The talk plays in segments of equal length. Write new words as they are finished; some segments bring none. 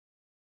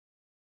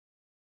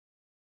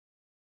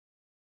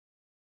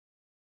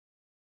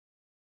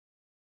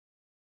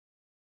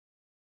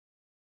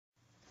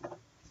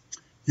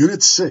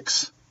Unit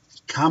 6,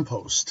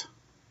 Compost.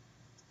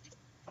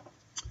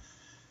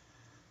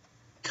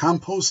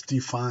 Compost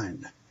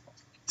defined.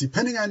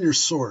 Depending on your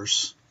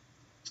source,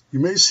 you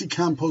may see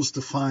compost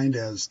defined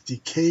as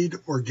decayed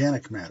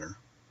organic matter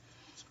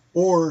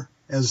or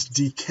as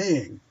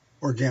decaying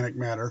organic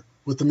matter,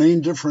 with the main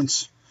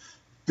difference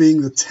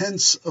being the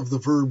tense of the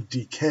verb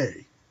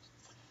decay.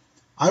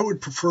 I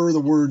would prefer the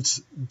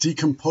words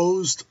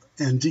decomposed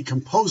and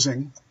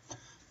decomposing,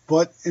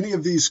 but any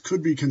of these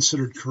could be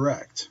considered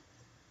correct.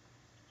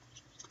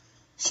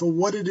 So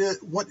what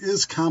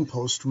is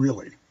compost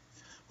really?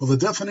 Well, the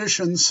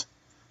definitions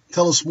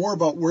tell us more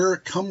about where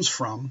it comes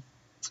from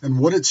and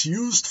what it's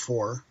used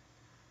for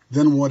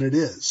than what it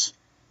is.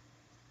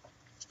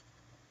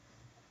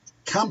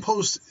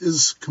 Compost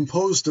is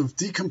composed of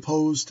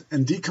decomposed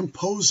and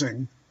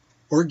decomposing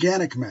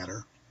organic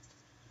matter,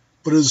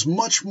 but is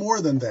much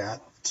more than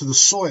that to the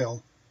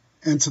soil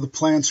and to the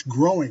plants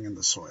growing in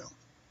the soil.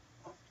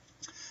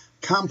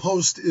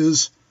 Compost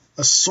is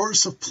a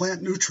source of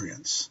plant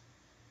nutrients.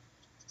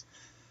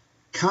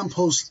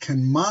 Compost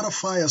can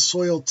modify a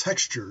soil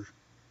texture,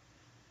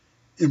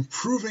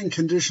 improving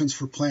conditions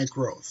for plant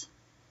growth.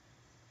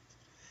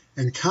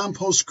 And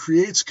compost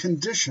creates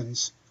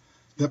conditions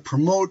that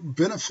promote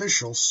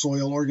beneficial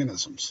soil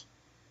organisms.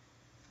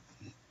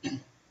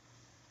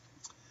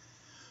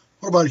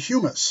 What about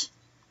humus?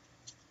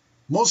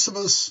 Most of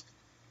us,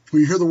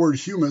 when you hear the word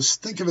humus,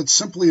 think of it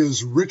simply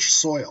as rich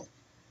soil.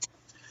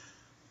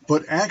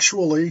 But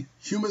actually,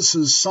 humus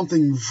is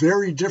something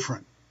very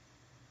different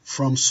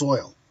from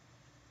soil.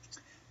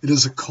 It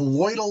is a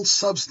colloidal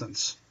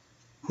substance,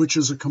 which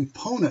is a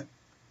component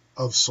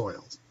of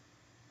soil.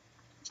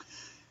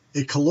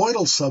 A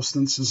colloidal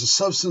substance is a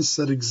substance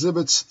that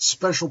exhibits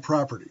special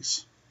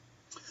properties.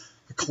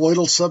 A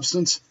colloidal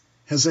substance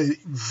has a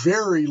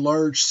very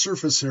large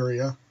surface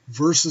area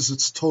versus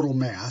its total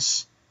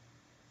mass,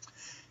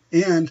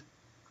 and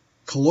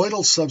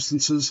colloidal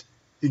substances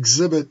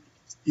exhibit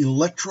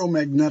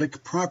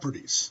electromagnetic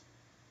properties.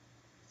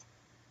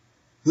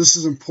 This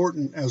is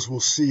important, as we'll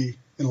see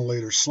in a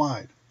later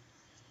slide.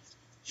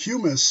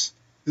 Humus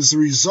is the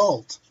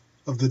result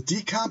of the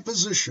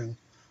decomposition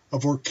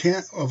of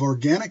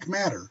organic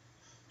matter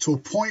to a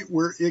point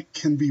where it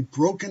can be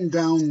broken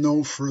down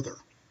no further.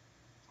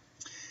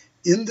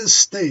 In this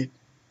state,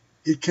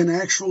 it can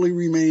actually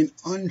remain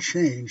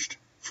unchanged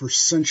for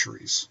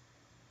centuries.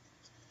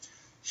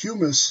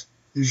 Humus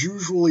is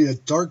usually a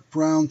dark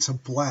brown to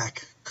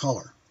black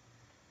color.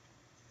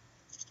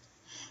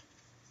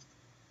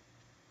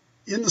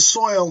 In the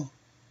soil,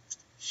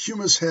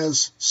 humus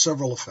has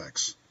several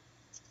effects.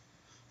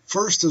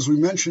 First, as we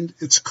mentioned,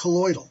 it's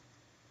colloidal.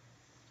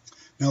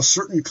 Now,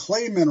 certain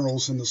clay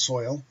minerals in the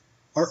soil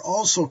are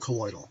also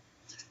colloidal,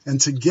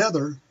 and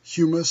together,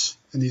 humus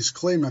and these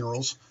clay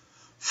minerals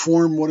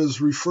form what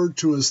is referred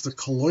to as the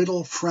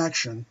colloidal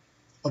fraction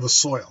of a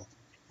soil,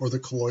 or the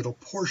colloidal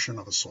portion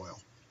of a soil.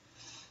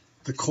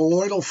 The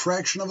colloidal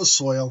fraction of a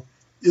soil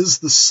is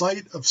the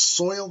site of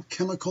soil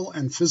chemical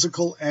and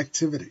physical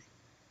activity.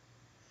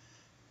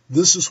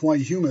 This is why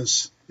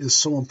humus is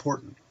so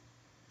important.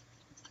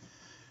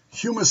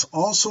 Humus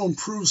also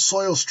improves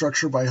soil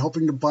structure by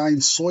helping to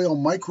bind soil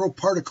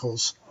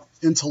microparticles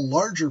into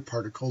larger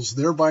particles,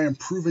 thereby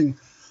improving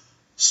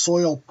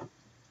soil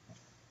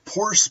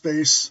pore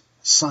space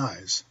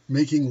size,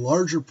 making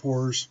larger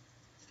pores.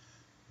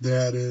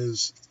 That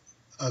is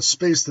a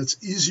space that's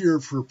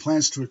easier for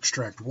plants to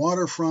extract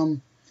water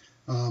from,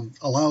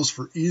 allows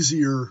for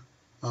easier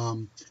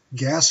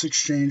gas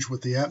exchange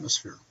with the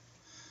atmosphere.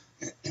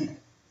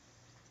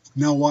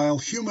 Now, while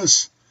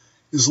humus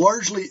is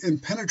largely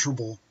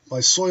impenetrable by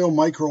soil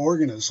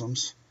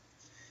microorganisms,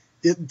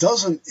 it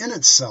doesn't in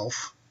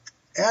itself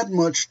add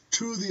much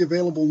to the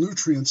available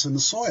nutrients in the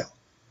soil.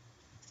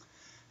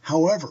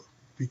 However,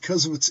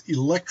 because of its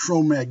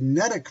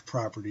electromagnetic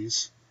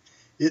properties,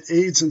 it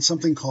aids in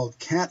something called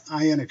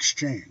cation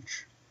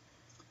exchange.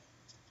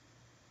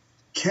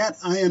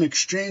 Cation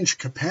exchange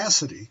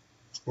capacity,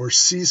 or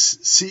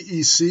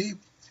CEC,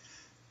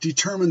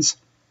 determines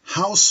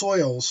how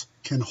soils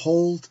can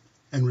hold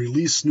and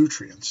release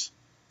nutrients.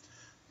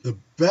 The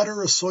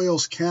better a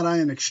soil's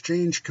cation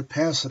exchange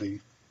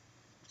capacity,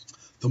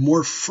 the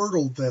more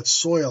fertile that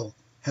soil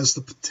has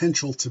the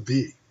potential to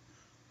be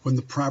when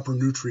the proper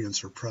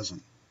nutrients are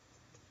present.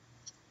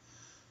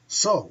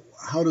 So,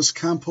 how does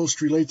compost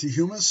relate to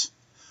humus?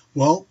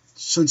 Well,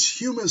 since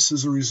humus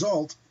is a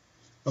result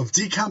of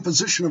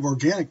decomposition of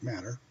organic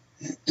matter,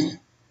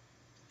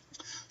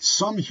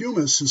 some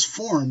humus is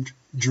formed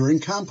during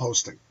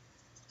composting.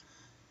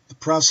 The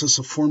process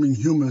of forming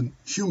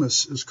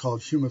humus is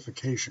called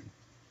humification.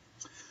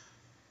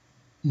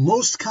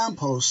 Most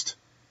compost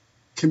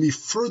can be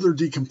further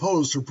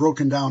decomposed or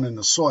broken down in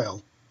the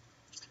soil,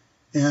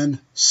 and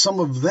some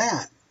of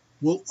that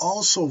will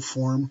also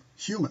form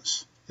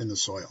humus in the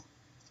soil.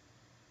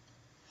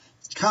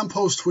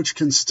 Compost, which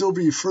can still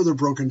be further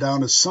broken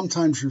down, is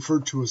sometimes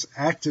referred to as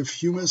active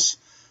humus,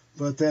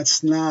 but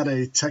that's not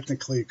a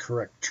technically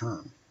correct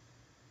term.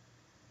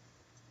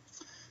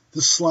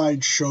 This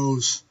slide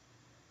shows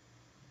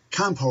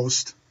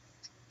compost,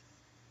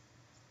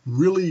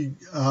 really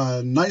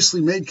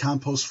nicely made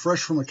compost,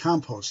 fresh from a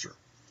composter.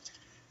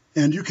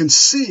 And you can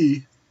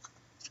see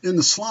in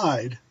the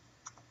slide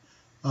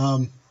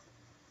that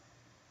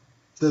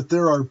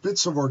there are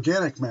bits of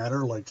organic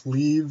matter like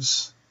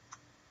leaves,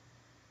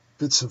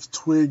 bits of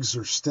twigs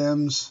or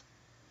stems,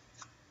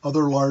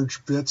 other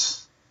large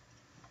bits,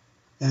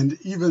 and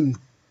even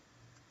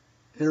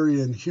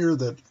area in here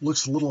that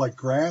looks a little like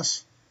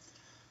grass.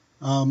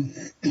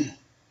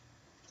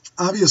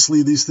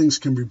 Obviously, these things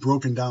can be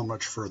broken down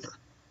much further.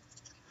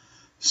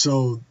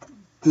 So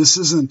this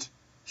isn't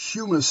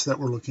humus that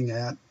we're looking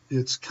at,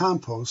 it's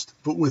compost,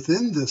 but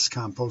within this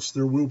compost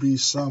there will be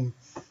some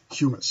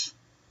humus.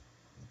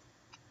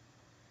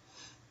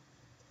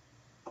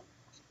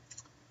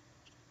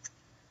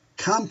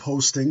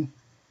 Composting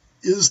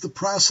is the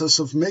process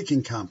of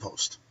making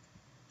compost.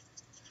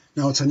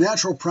 Now, it's a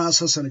natural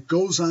process and it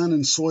goes on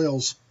in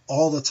soils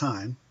all the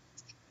time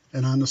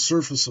and on the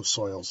surface of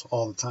soils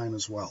all the time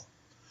as well.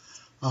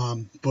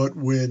 But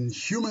when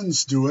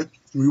humans do it,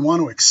 we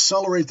want to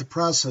accelerate the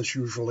process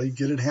usually,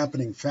 get it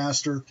happening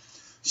faster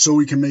so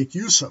we can make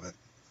use of it.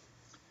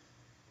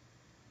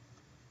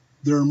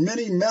 There are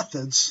many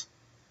methods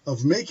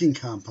of making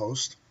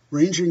compost,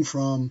 ranging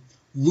from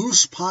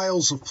loose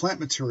piles of plant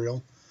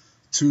material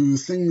to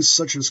things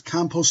such as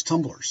compost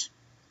tumblers.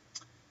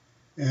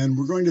 And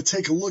we're going to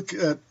take a look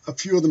at a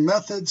few of the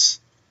methods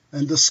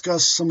and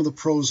discuss some of the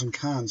pros and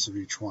cons of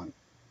each one.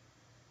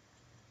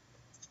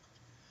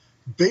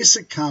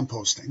 Basic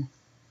composting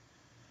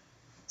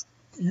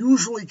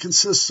usually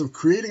consists of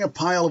creating a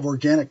pile of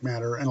organic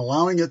matter and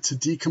allowing it to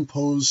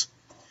decompose,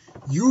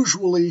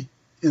 usually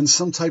in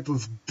some type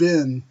of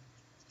bin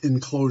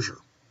enclosure.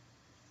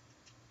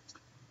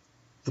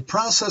 The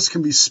process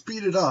can be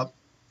speeded up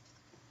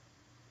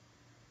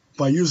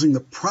by using the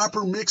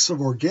proper mix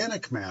of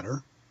organic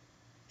matter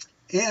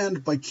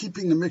and by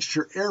keeping the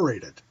mixture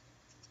aerated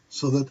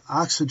so that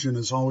oxygen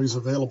is always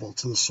available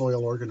to the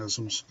soil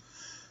organisms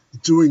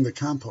doing the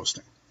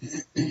composting.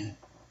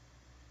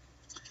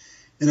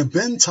 In a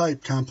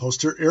bin-type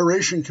composter,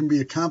 aeration can be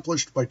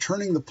accomplished by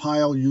turning the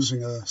pile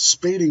using a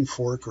spading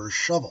fork or a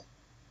shovel.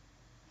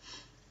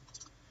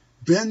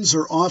 Bins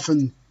are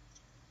often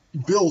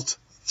built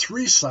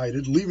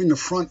three-sided, leaving the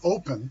front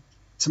open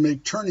to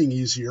make turning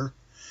easier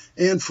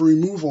and for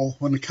removal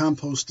when the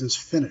compost is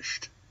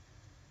finished.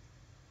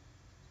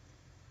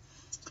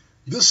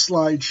 This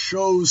slide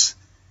shows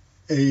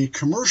a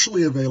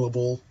commercially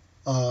available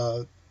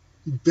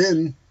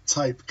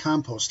bin-type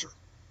composter.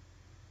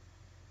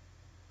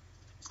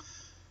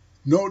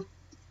 Note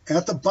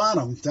at the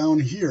bottom down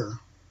here,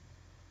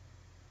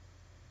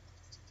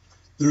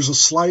 there's a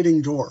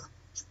sliding door.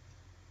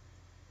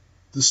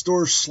 This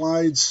door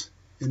slides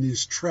in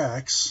these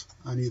tracks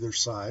on either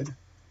side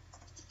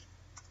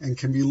and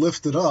can be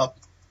lifted up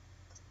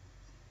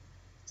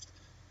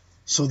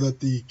so that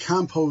the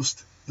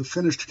compost, the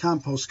finished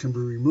compost, can be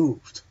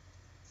removed.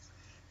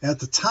 At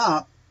the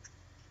top,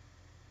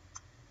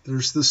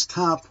 there's this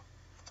top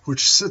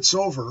which sits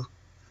over,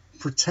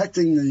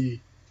 protecting the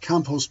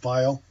compost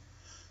pile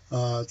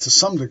to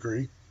some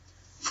degree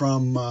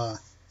from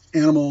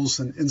animals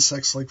and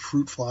insects like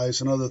fruit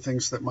flies and other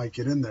things that might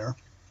get in there.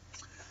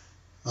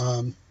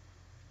 And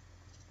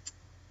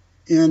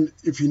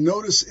if you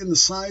notice in the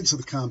sides of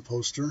the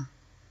composter,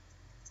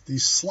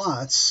 these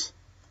slots,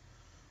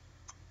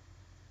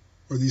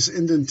 or these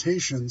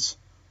indentations,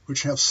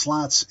 which have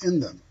slots in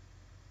them.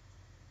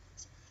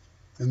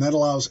 And that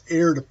allows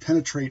air to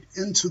penetrate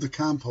into the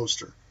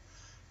composter.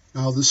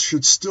 Now, this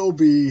should still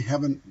be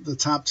having the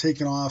top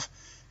taken off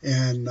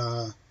and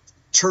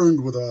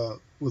turned with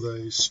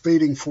a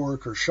spading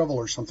fork or shovel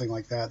or something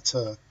like that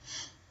to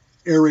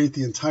aerate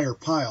the entire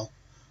pile.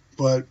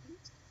 But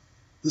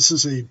this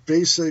is a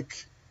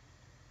basic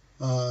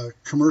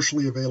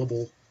commercially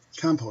available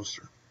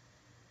composter.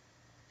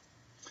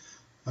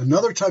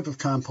 Another type of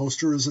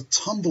composter is a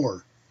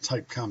tumbler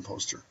type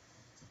composter.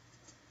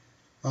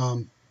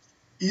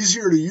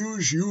 Easier to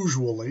use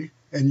usually,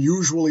 and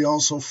usually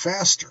also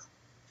faster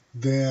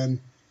than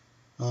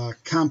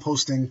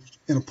composting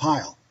in a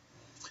pile.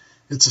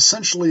 It's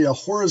essentially a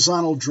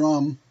horizontal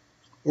drum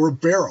or a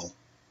barrel,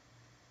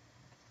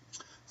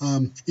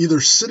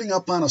 either sitting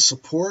up on a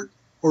support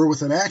or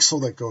with an axle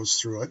that goes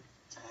through it,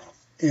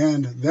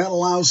 and that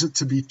allows it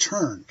to be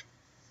turned.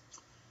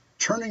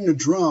 Turning the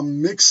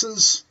drum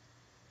mixes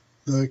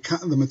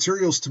the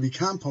materials to be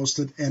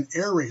composted and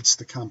aerates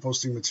the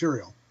composting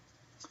material.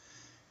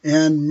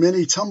 And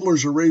many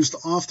tumblers are raised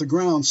off the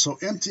ground, so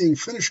emptying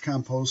finished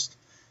compost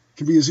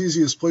can be as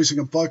easy as placing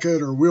a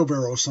bucket or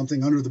wheelbarrow or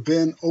something under the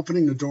bin,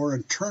 opening the door,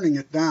 and turning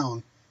it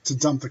down to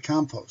dump the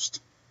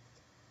compost.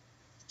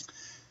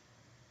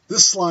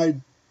 This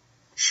slide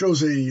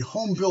shows a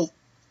home-built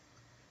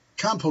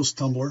compost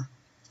tumbler,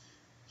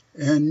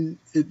 and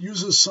it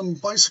uses some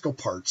bicycle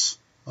parts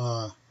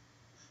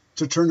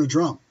to turn the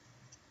drum.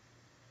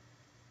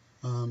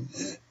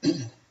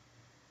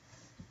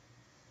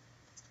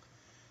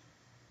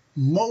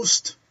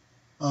 Most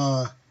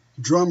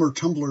drum or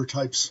tumbler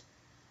types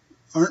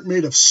aren't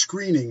made of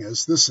screening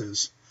as this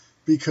is,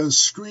 because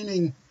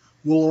screening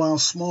will allow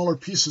smaller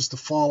pieces to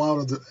fall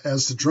out of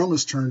as the drum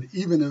is turned,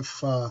 even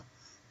if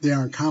they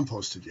aren't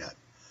composted yet.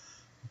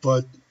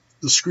 But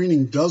the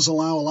screening does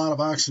allow a lot of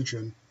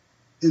oxygen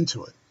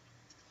into it.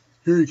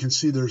 Here you can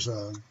see there's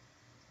a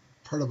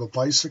part of a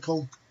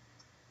bicycle,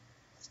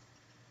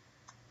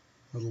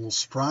 a little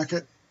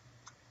sprocket,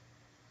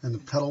 and the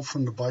pedal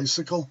from the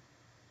bicycle,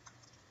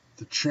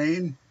 the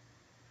chain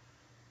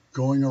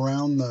going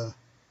around the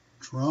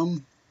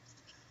drum.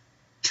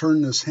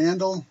 Turn this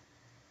handle,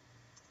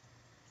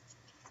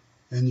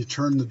 and you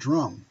turn the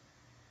drum.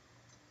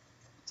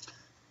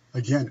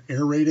 Again,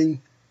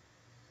 aerating,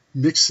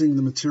 mixing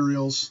the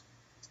materials,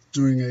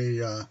 doing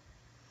a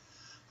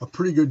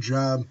pretty good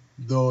job,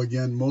 though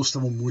again, most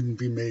of them wouldn't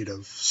be made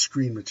of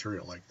screen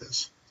material like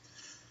this.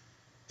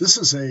 This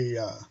is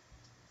a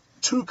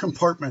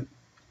 2-compartment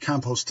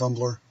compost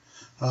tumbler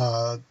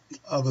of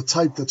a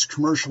type that's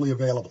commercially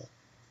available.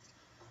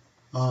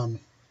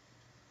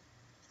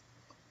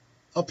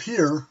 Up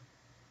here,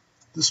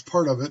 this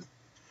part of it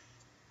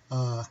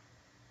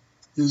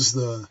is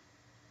the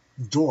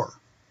door.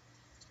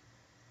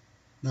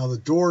 Now the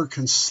door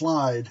can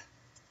slide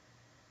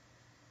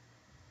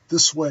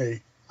this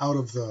way out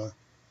of the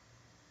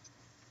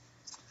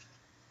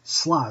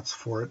slots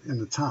for it in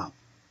the top.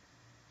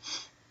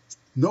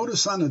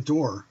 Notice on the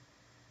door,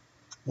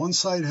 one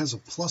side has a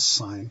plus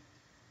sign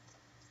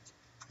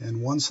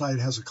and one side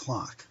has a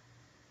clock.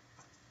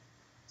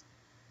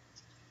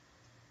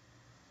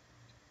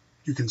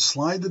 You can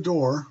slide the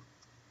door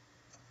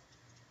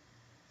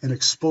and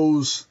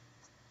expose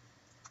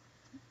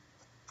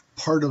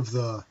part of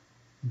the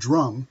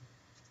drum.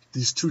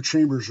 These two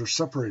chambers are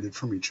separated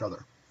from each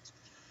other.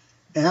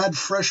 Add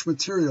fresh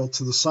material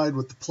to the side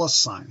with the plus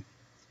sign.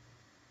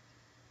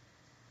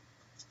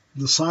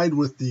 The side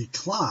with the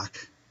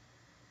clock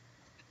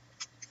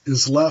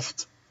is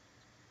left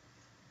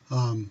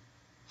to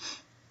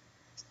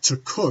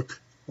cook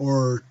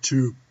or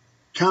to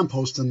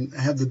compost and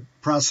have the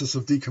process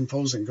of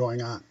decomposing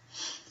going on.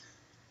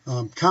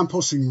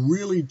 Composting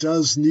really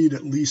does need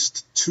at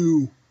least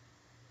 2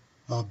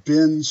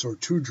 bins or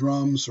 2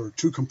 drums or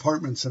 2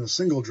 compartments in a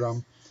single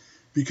drum,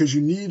 because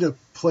you need a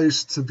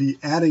place to be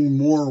adding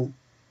more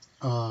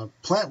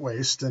plant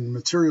waste and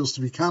materials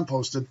to be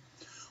composted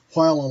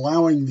while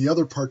allowing the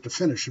other part to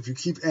finish. If you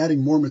keep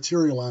adding more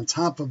material on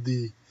top of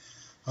the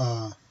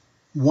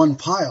one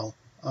pile,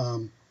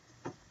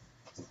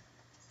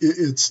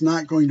 it's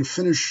not going to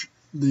finish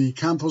the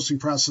composting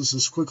process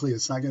as quickly.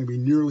 It's not going to be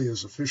nearly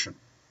as efficient.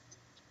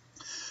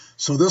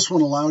 So this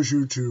one allows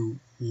you to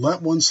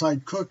let one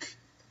side cook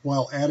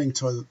while adding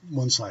to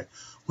one side.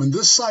 When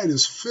this side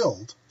is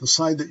filled, the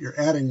side that you're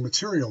adding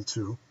material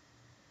to,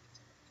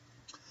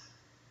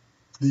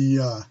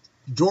 the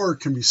door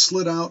can be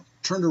slid out,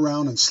 turned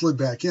around, and slid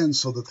back in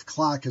so that the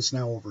clock is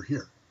now over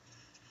here.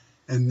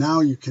 And now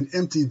you can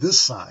empty this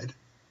side,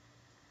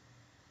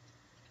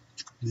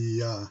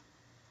 the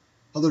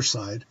other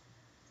side,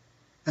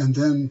 and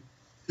then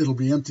it'll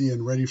be empty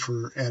and ready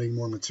for adding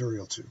more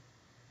material to.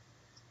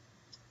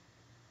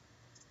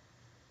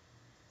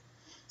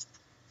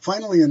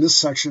 Finally, in this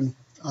section,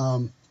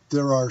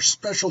 there are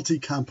specialty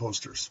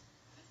composters.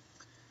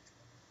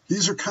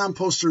 These are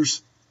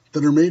composters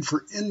that are made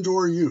for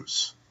indoor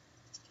use.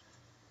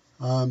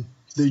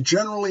 They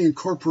generally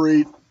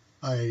incorporate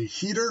a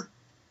heater.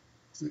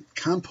 The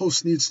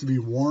compost needs to be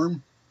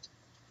warm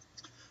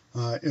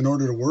in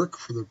order to work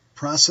for the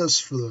process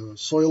for the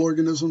soil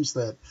organisms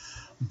that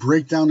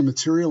break down the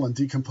material and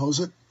decompose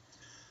it.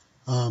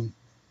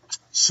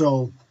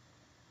 So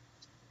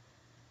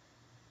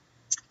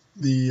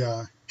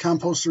the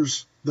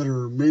composters that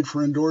are made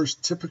for indoors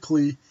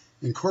typically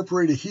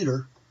incorporate a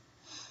heater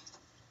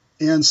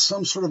and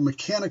some sort of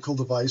mechanical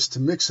device to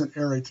mix and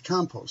aerate the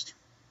compost.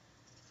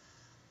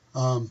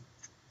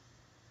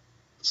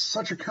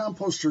 Such a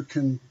composter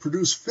can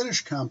produce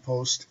finished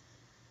compost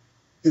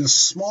in a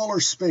smaller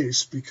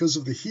space. Because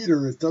of the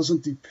heater, it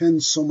doesn't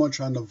depend so much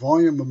on the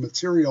volume of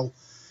material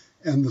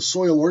and the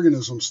soil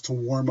organisms to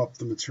warm up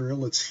the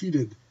material. It's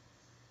heated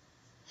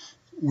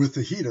with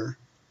the heater.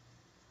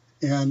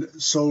 And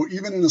so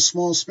even in a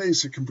small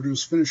space, it can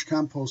produce finished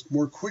compost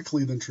more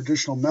quickly than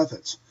traditional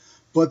methods,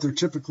 but they're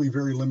typically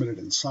very limited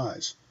in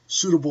size,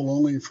 suitable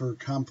only for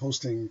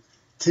composting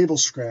table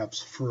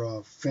scraps for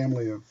a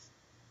family of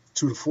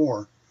 2 to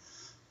 4.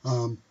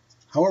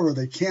 However,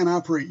 they can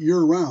operate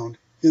year-round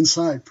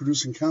inside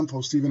producing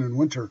compost even in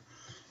winter,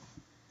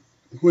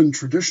 when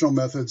traditional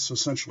methods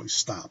essentially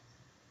stop.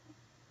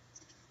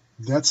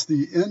 That's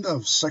the end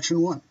of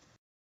section 1.